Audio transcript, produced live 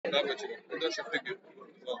Top வச்சுக்கோ. Windows shift Q.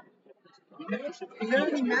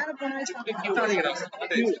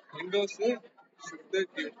 Windows shift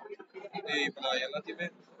Q. இப்ப நான் எல்லாத்தையுமே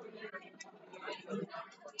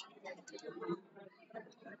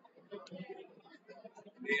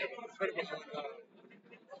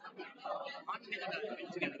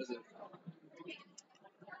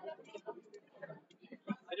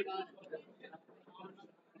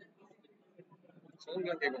சவுண்ட்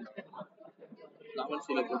கேட்கும். லெவல்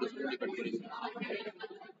சில போட்டு சொல்லி கட்டி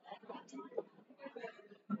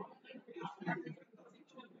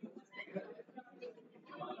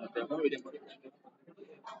டெமோ வீடியோ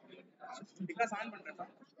பிகாஸ் ஆன் பண்றேன்.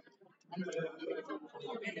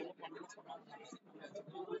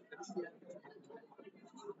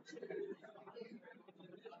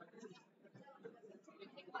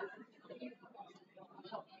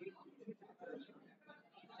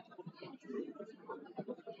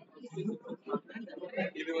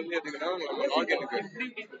 இது வந்து எதுக்குன்னா நம்ம லாகினுக்கு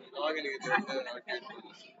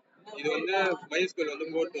இது வந்து மைஸ்கூல் வந்து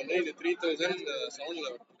போட்டு வந்து இது 3007ல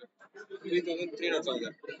 3307.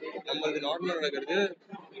 நம்மளுக்கு நார்மலா நடக்கிறது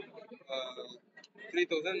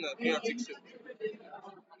 3306.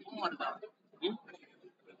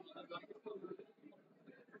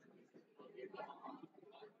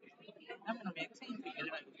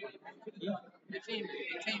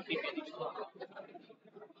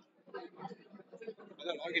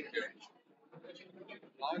 அதான் லாகின்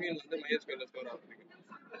வந்து MySQL ஸ்டோர் ஆகுது.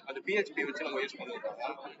 அது PHP வச்சு நம்ம யூஸ் பண்ணுவோம்.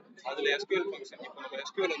 அதுல SQL ஃபங்க்ஷன். இப்போ நம்ம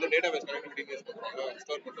SQL வந்து டேட்டாபேஸ் கனெக்டிவிட்டி யூஸ் பண்ணுவோம்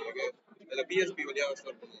ஸ்டோர் பண்றதுக்கு. அதுல PHP வழியா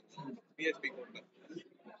ஸ்டோர் பண்ணுவோம். PHP கோட்ல.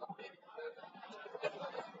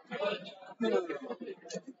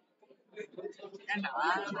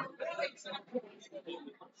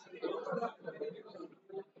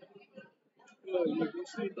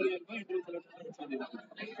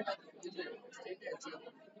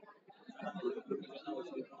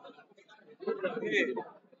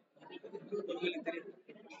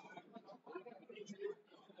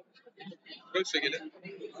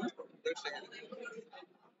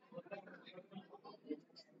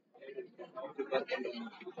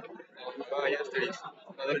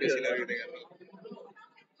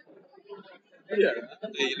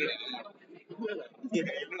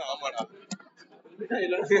 ஆமாடா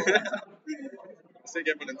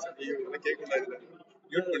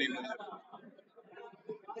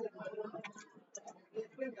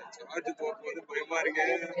சார்ஜ் போகும்போது பயமா இருக்கு.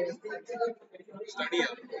 ஸ்டடியா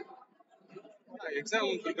எக்ஸாம்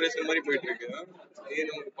ப்ரிப்பரேஷன் மாதிரி போயிட்டு இருக்கு.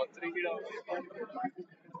 நமக்கு 10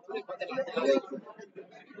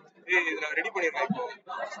 இது நான் ரெடி பண்ணிடுறேன் இப்போ.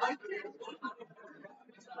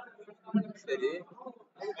 சரி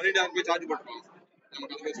பண்ணிட்டு அங்கே போய் சார்ஜ் போட்டுருவோம்.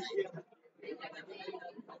 நமக்கு அது பேசுவோம்.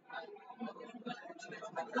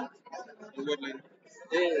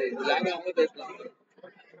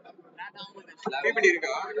 PPT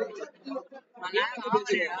இருக்கா?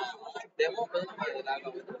 டெமோ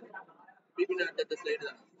PPT அடுத்த ஸ்லைடு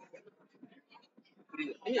தான்.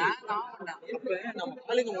 இப்ப நம்ம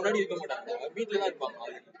ஆளுங்க முன்னாடி இருக்க மாட்டாங்க, வீட்டுல தான் இருப்பாங்க.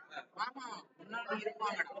 ஆமா முன்னாடி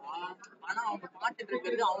இருப்பாங்கடா. ஆனா அவங்க பாத்துட்டு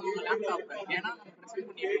இருக்கிறது அவங்க லேப்டாப். ஏன்னா நம்ம பிரச்சனை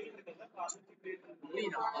பண்ணிட்டு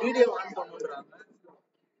வீடியோ ஆன் பண்ணுன்றாங்க.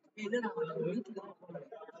 இல்ல நான் வீட்டுக்கு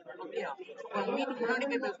அப்படியா வீட்டுக்கு முன்னாடி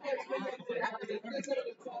போய் பேசுவேன்.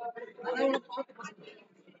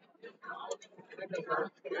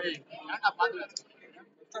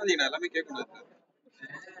 எல்லாமே கேட்கணும்.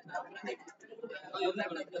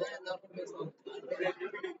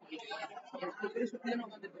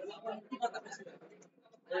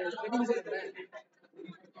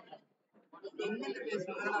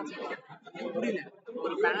 புரியல.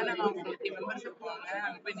 ஒரு பேனல் ஆஃப் 50 மெம்பர்ஸ் இருப்பாங்க.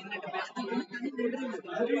 அங்க போய் நின்னுட்டு பேசணும்.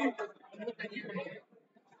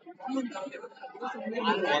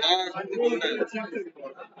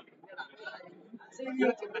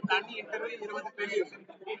 தனி இன்டர்வியூ 20 பேர்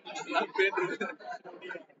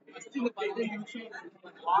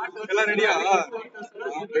எல்லாம் ரெடியா?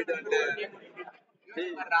 போயிட்டு வந்து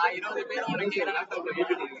 20 பேர் உனக்கு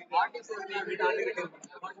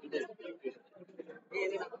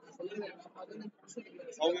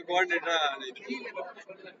அவங்க கோஆர்டினேட்டரா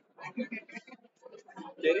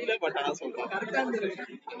தெரியல, பட் ஆனா சொல்றேன்.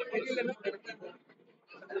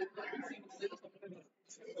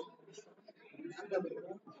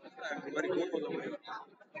 இந்த மாதிரி கோட் பண்ண முடியும்.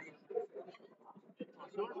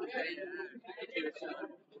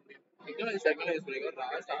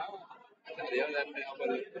 RASA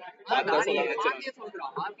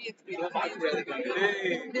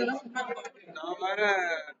நான் வேற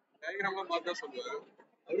டயக்ராம்லாம் பார்த்தா சொல்லுவேன்.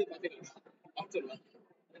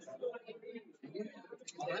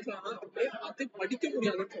 அதான் சொன்னா அப்படியே பார்த்து படிக்க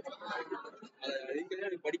முடியாதுன்னு சொல்றான். அதை அழிக்கவே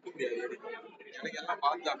எனக்கு படிக்க முடியாது. எனக்கு எல்லாம்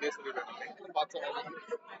பார்த்து அப்படியே சொல்லிடுவேன். பார்த்தா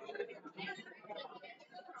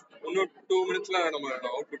இன்னும் 2 minutesல நம்ம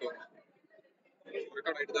அவுட்புட் வரும்.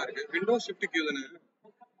 ரெக்கார்ட் ஆயிட்டு தான் இருக்கு. விண்டோஸ் ஷிஃப்ட் கியூ தானே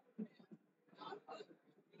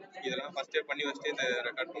இதெல்லாம் ஃபர்ஸ்டே பண்ணி வச்சுட்டு இந்த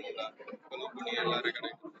ரெக்கார்ட் பண்ணுங்களா இப்பெல்லாம் பண்ணி எல்லாம் ரெக்கார்ட்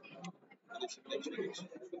ஆயிடும். அது shift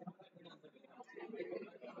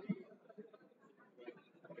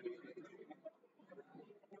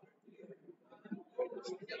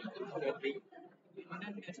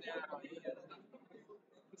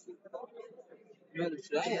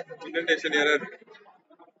indentation error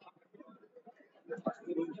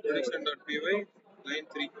prediction.py line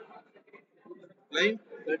 3 line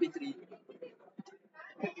 33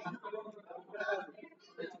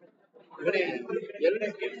 இவனே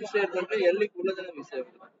எல்லைக்கு ஷேர் பண்ற எல்லைக்கு உள்ளதான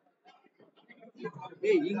விஷயம்.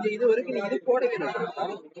 ஏய் இங்க இது வரைக்கும் நீ இது போடவே இல்லை.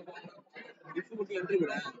 இஃப் மட்டும் என்ட்ரி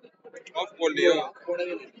விட ஆஃப் போடலையா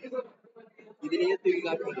போடவே இல்லை. இதுலயே தூக்கி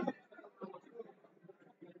காப்பி பண்ணு.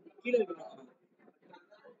 கீழே இருக்கணும்.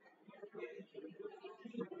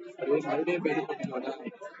 மறுபடியும் பேடி பண்ணிக்கோடா.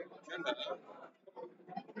 ஏன்டா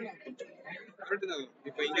கரெக்ட் தான்.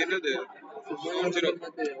 இப்போ இங்க என்னது 0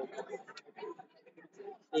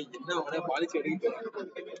 ஏய் என்ன அவனே பாலிசி எடுக்க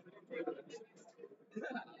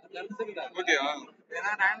ஓகேயா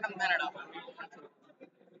ஏன்னா ரேண்டம் தானடா.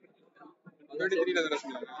 33 தான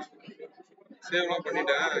சொன்னாங்க. சேவ்லாம்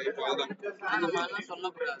பண்ணிட்டேன். இப்போ அதான் நம்ம அதெல்லாம்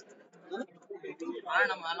சொல்லக்கூடாது.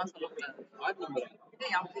 நம்ம அதெல்லாம் சொல்லக்கூடாது. ஆட் நம்பர்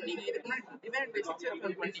ஏய் அப்போ நீங்க இதுக்கு முன்னாடி டிவைட் பை 6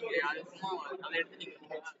 ஓபன் பண்ணீங்களே அது சும்மா அதை எடுத்துட்டீங்க.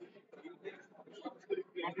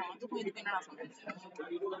 அப்புறம் அதுக்கும் இதுக்கு என்னடா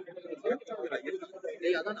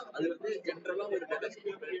டேய் அதான் அது வந்து ஜெனரலா ஒரு டேட்டா செட்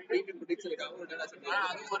பிரீமியம் ப்ரெடிக்ஷனுக்காக ஒரு டேட்டா செட்.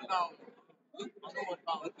 அது ஒர்க் ஆகும். அதுவும் ஒர்க்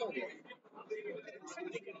ஆகும். ஒர்க் ஆகும்.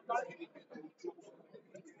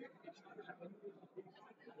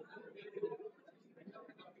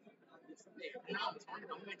 நான் சொன்ன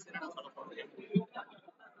கம்பெனிஸ் என்னடா சொல்ல போறேன்.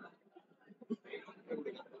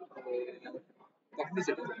 கம்பெனி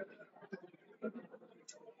செட்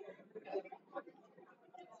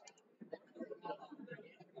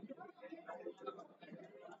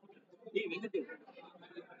நீ வெங்கட்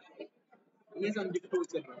நீ சம் டிஃபிகல்ட்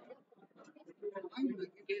வச்சிருக்க.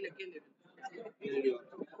 கேளு கேளு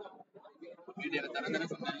வீடியோ தரதன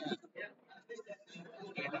சொன்னாங்க.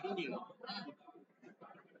 Video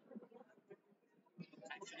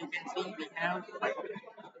you can see we have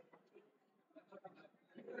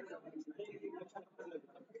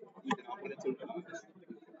இது நாமளே சொல்றோம்.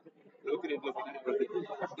 லோக்கல் ரேட்ல பண்ணி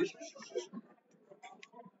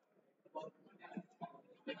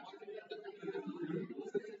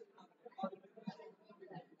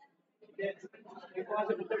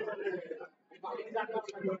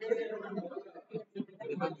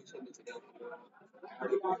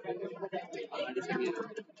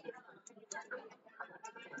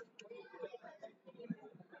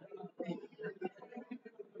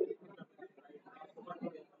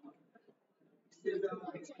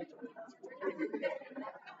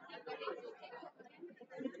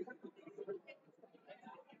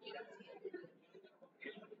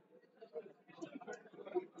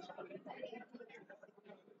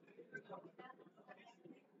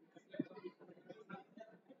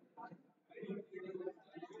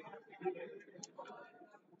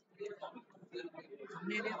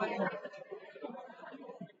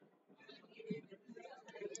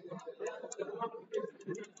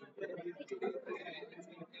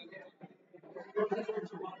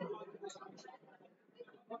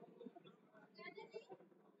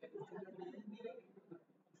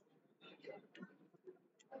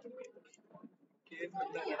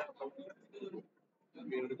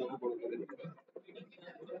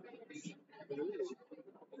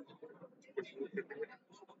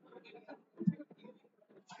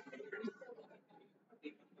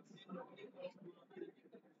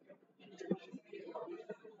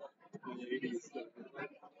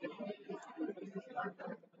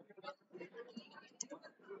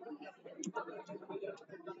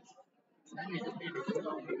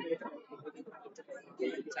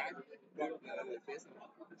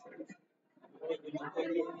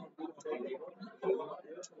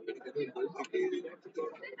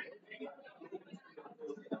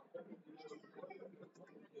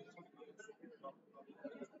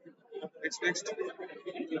next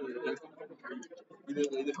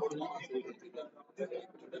இது போடணும்.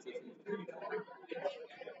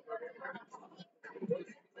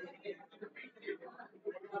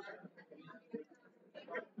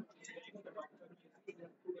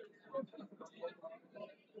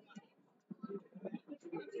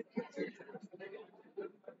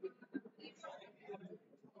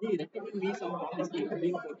 given me some policy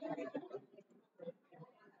being put.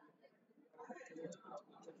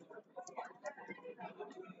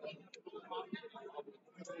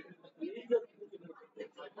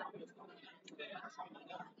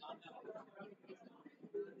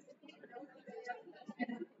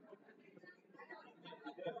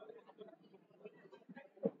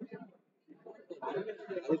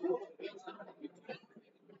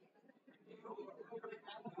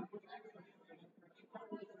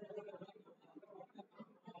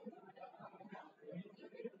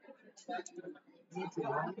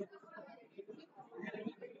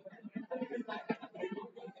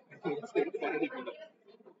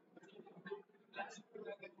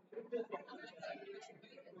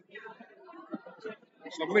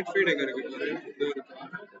 Submit feet எங்க இருக்கு பாரு. இதோ இருக்கு.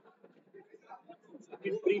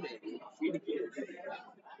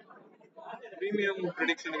 பிரீமியம்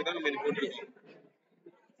ப்ரெடிக்ஷனுக்கு தான் நம்ம இது போட்டிருக்கோம்.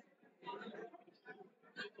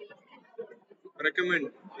 ரெக்கமெண்ட்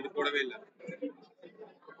இது போடவே இல்லை.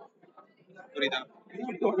 புரியுதா?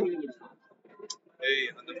 ஏய்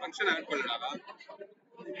அந்த ஃபங்க்ஷன் ஆட் பண்ணடா.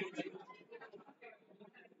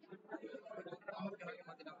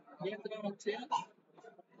 நேத்துலாம் வச்சு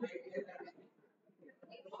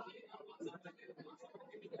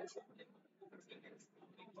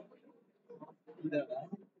இதாடா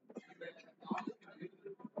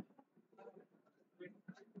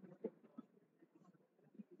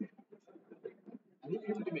அது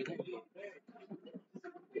மட்டுமே தான்.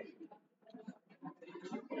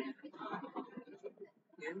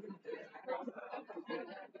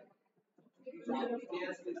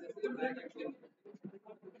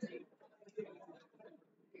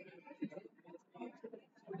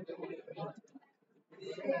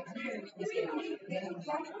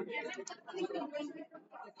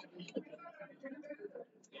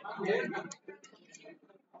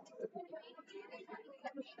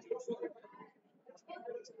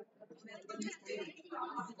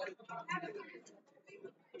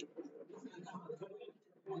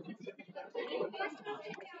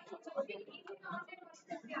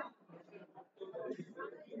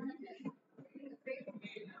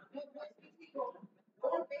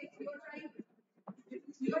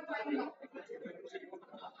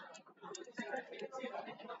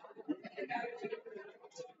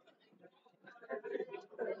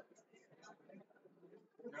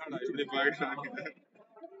 என்னடா இப்படி பாக்குறாங்க?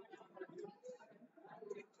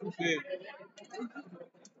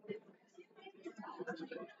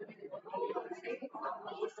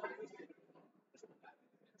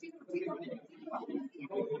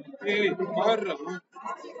 ஏய் பாருடா.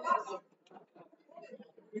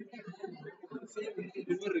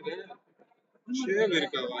 ரிவர் இருக்கு. ஷேவ்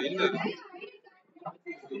இருக்காவா? இல்ல.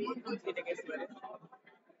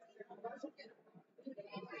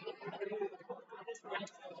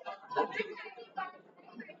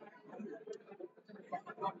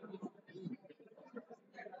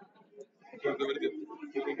 இது வருது.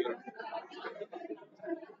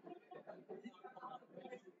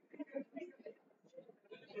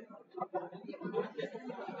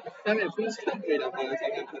 தானே ஃபுல் ஸ்டாப் ரைட் அப்ப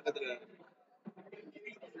பக்கத்துல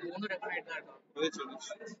ஒன்னும் ரெக்கமெண்ட் தான் இருக்கும். அதே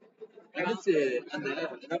சொல்லுச்சு. அடிச்சு அந்த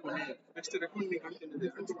என்ன பண்ணு நெக்ஸ்ட் ரெக்கமெண்டிங்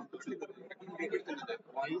அடுத்து அடுத்து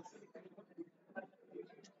வாய்ஸ்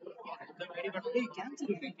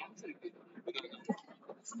கேன்சல் இருக்கு.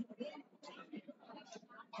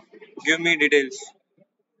 Give me details.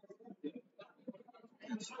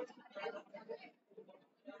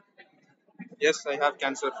 Yes, I have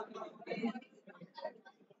cancer.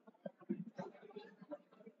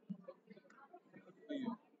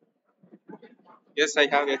 Yes, I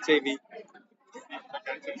have HIV.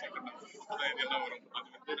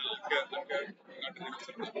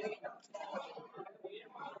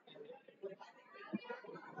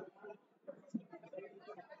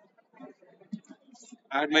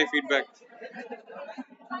 Add my feedback.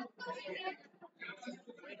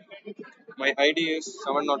 My ID is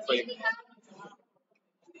 705.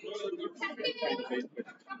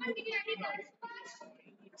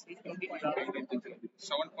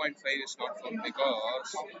 7.5 is not full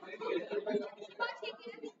because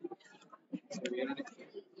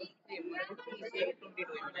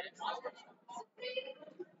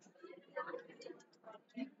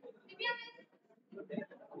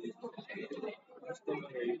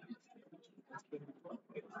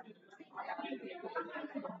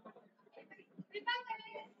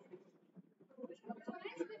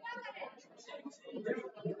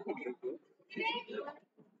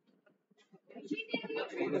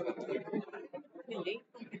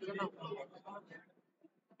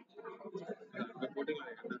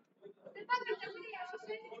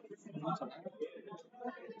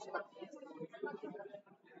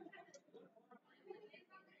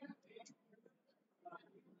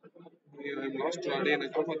I'm lost டே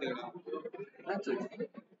எனக்கு காப்பாத்துங்கடா. என்னாச்சு?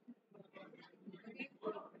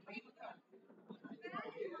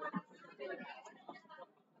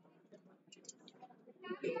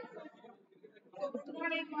 Good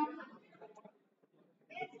morning, ma'am.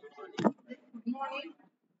 Good morning.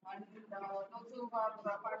 And those who are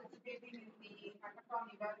participating in the hackathon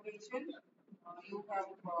evaluation, you have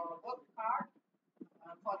worked hard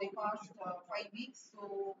for the past 5 weeks. So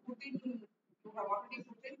you have already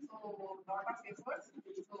put in so lot of efforts.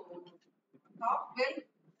 So talk well,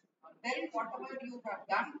 tell whatever you have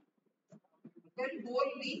done, tell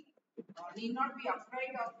boldly. Need not be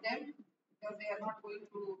afraid of them because they are not going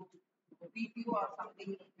to beat you or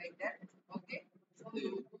something like that. Okay, so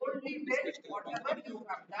you boldly tell whatever you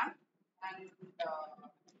have done, and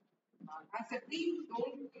as a team,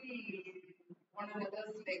 don't kill one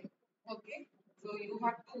another's leg. Okay, so you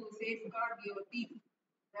have to safeguard your team.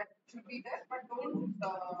 That should be there, but don't.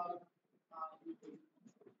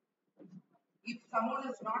 If someone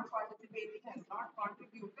is not participating, has not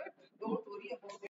contributed, don't worry about it.